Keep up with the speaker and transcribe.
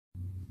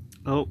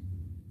Oh,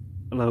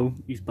 hello,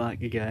 he's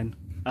back again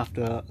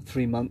after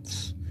 3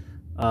 months.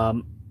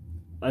 I'm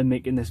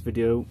making this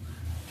video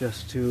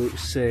just to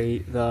say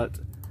that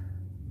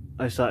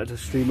I started to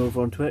stream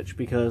over on Twitch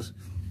because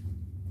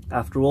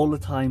after all the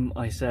time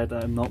I said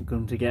that I'm not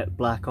going to get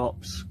Black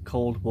Ops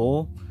Cold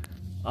War,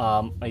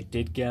 I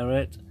did get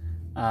it,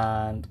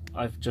 and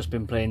I've just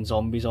been playing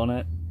zombies on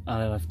it,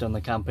 and I've done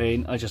the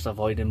campaign. I just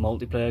avoided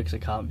multiplayer because I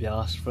can't be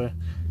asked for it.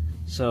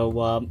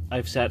 So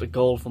I've set a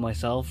goal for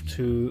myself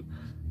to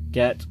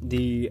get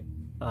the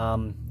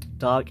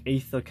Dark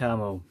Aether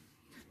camo.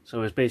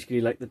 So it's basically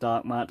like the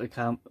Dark Matter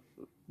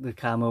the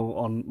camo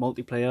on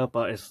multiplayer,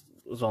 but it's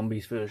a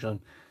zombies version.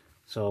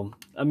 So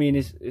I mean,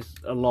 it's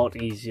a lot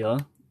easier,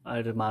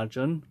 I'd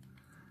imagine,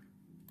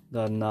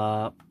 than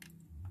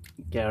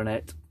getting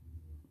it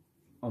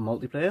on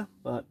multiplayer.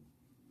 But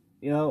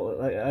you know,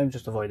 I'm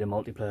just avoiding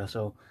multiplayer,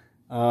 so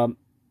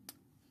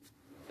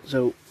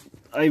so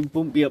I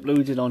won't be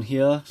uploaded on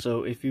here.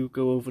 So if you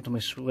go over to my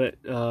hang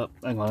on,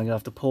 I'm gonna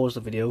have to pause the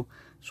video,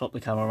 swap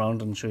the camera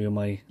around and show you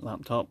my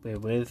laptop. Bear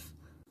with.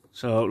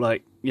 So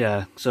like,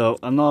 yeah, so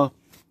I'm not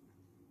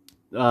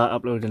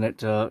uploading it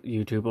to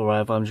YouTube or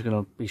wherever. I'm just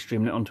gonna be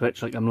streaming it on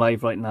Twitch. Like, I'm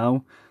live right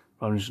now,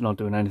 but I'm just not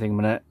doing anything in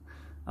a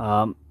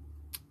minute.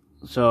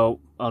 So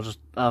I'll just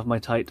have my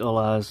title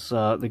as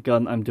the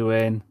gun I'm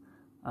doing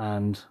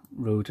and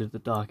Road to the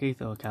Dark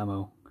Aether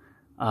camo,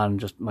 and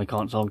just my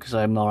console because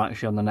I'm not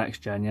actually on the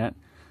next gen yet.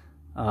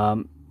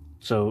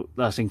 So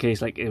that's in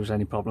case like it was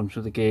any problems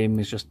with the game.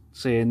 It's just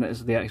saying that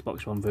it's the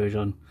Xbox One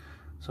version.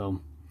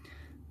 So,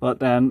 but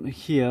then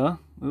here,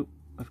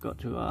 I've got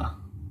to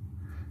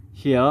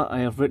here I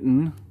have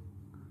written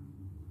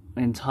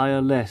an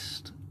entire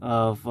list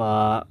of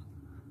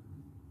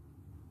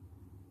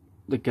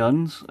the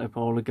guns. I put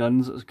all the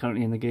guns that's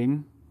currently in the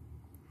game,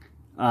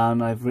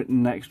 and I've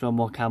written next on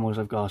what camos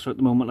I've got. So at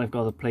the moment I've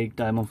got the Plague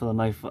Diamond for the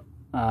knife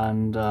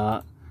and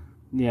the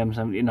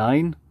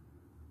M79.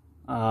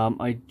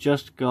 I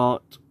just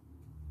got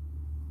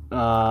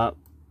the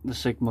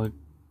Sigma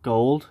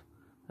Gold.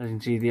 As you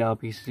can see, the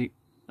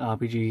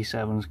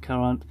RPG7's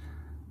current,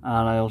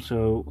 and I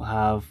also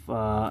have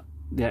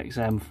the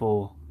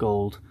XM4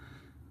 Gold.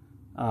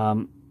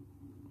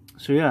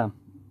 So yeah,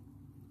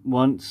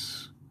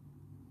 once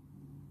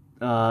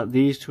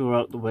these two are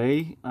out the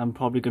way, I'm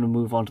probably going to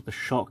move on to the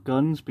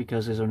shotguns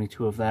because there's only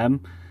 2 of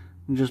them,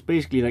 and just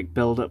basically like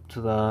build up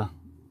to the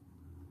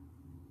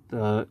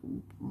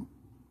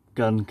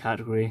gun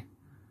category.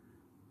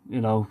 You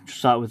know,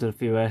 start with the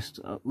fewest.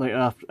 Like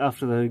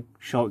after the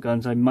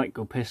shotguns, I might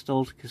go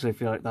pistols because I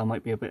feel like that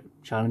might be a bit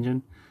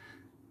challenging.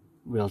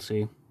 We'll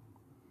see.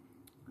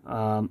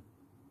 God,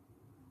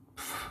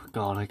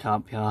 I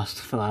can't be asked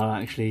for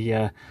that actually.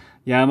 Yeah,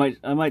 I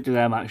might do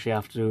them actually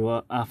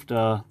after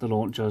the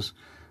launchers.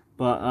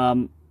 But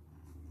I'm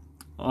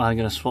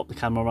gonna swap the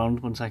camera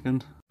around 1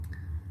 second.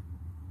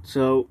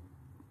 So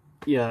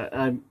yeah,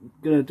 I'm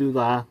gonna do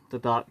that,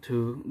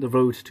 the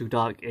Road to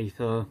Dark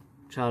Aether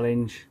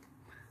challenge.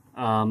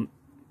 But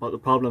the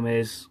problem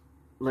is,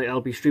 like, I'll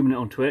be streaming it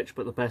on Twitch,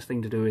 but the best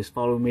thing to do is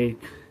follow me,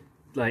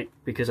 like,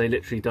 because I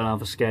literally don't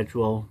have a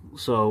schedule.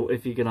 So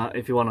if you want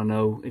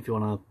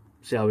to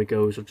see how it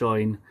goes or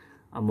join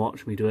and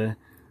watch me do it,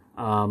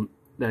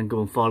 then go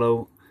and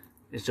follow.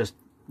 It's just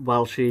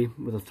Welshie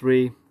with a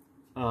 3,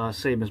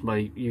 same as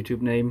my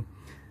YouTube name.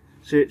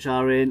 Search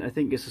Aaron, I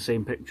think it's the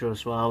same picture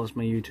as well as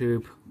my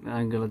YouTube.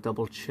 I'm gonna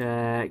double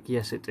check.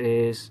 Yes, it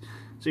is.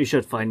 So you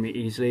should find me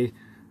easily.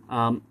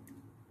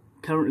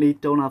 Currently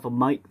don't have a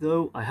mic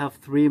though. I have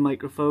 3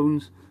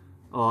 microphones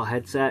or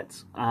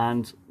headsets,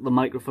 and the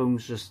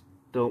microphones just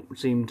don't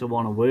seem to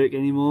want to work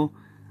anymore.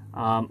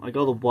 I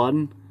got the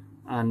one,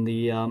 and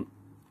the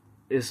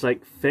it's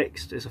like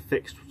fixed. It's a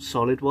fixed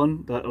solid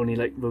one that only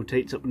like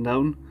rotates up and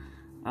down,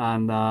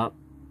 and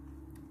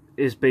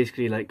is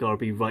basically like gotta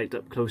be right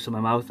up close to my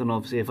mouth. And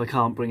obviously if I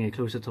can't bring it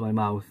closer to my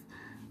mouth,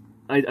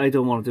 I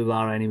don't want to do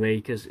that anyway,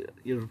 because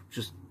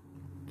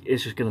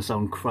it's just gonna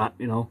sound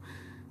crap, you know.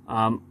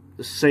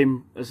 The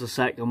same as the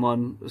second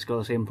one, it's got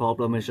the same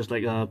problem. It's just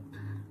like a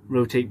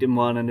rotating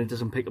one, and it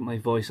doesn't pick up my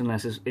voice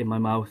unless it's in my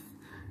mouth.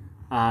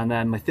 And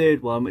then my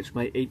third one, which is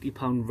my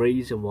 £80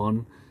 Razor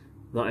one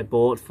that I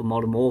bought for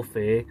Modern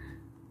Warfare,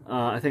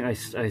 I think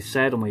I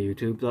said on my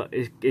YouTube that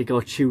it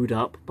got chewed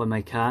up by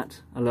my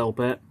cat a little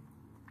bit,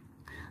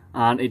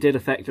 and it did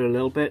affect her a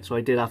little bit, so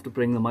I did have to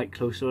bring the mic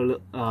closer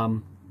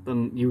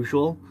than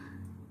usual,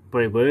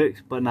 but it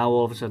worked. But now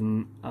all of a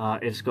sudden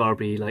it's gotta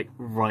be like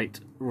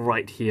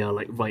right here,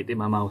 like right in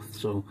my mouth.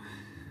 So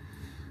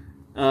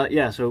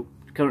yeah, so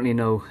currently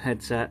no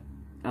headset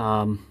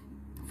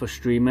for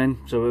streaming,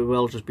 so it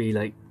will just be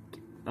like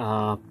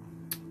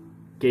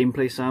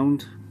gameplay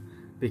sound,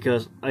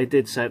 because I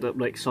did set up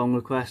like song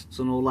requests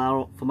and all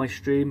that for my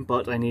stream,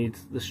 but I need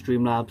the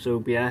Streamlabs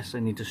OBS. I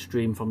need to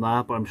stream from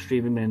that, but I'm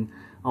streaming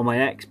on my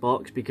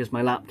Xbox because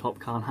my laptop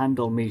can't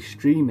handle me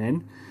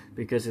streaming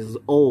because it's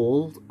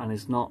old and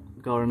it's not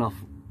got enough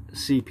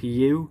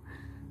CPU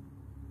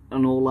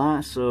and all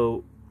that.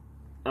 So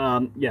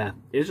yeah,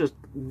 it's just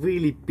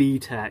really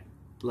B-Tech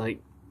like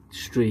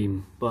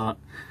stream, but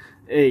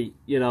hey,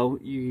 you know,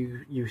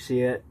 you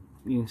see it,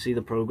 you can see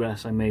the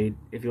progress I made.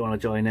 If you want to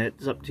join it,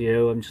 it's up to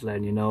you. I'm just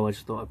letting you know. I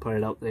just thought I'd put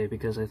it out there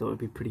because I thought it'd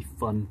be pretty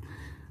fun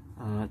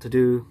to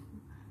do.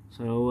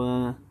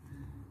 So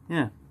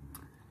yeah,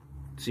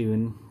 see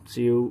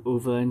you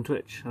over in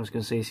Twitch. I was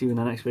gonna say see you in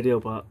the next video,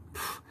 but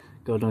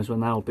God knows when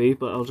that'll be.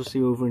 But I'll just see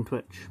you over in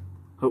Twitch,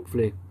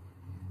 hopefully.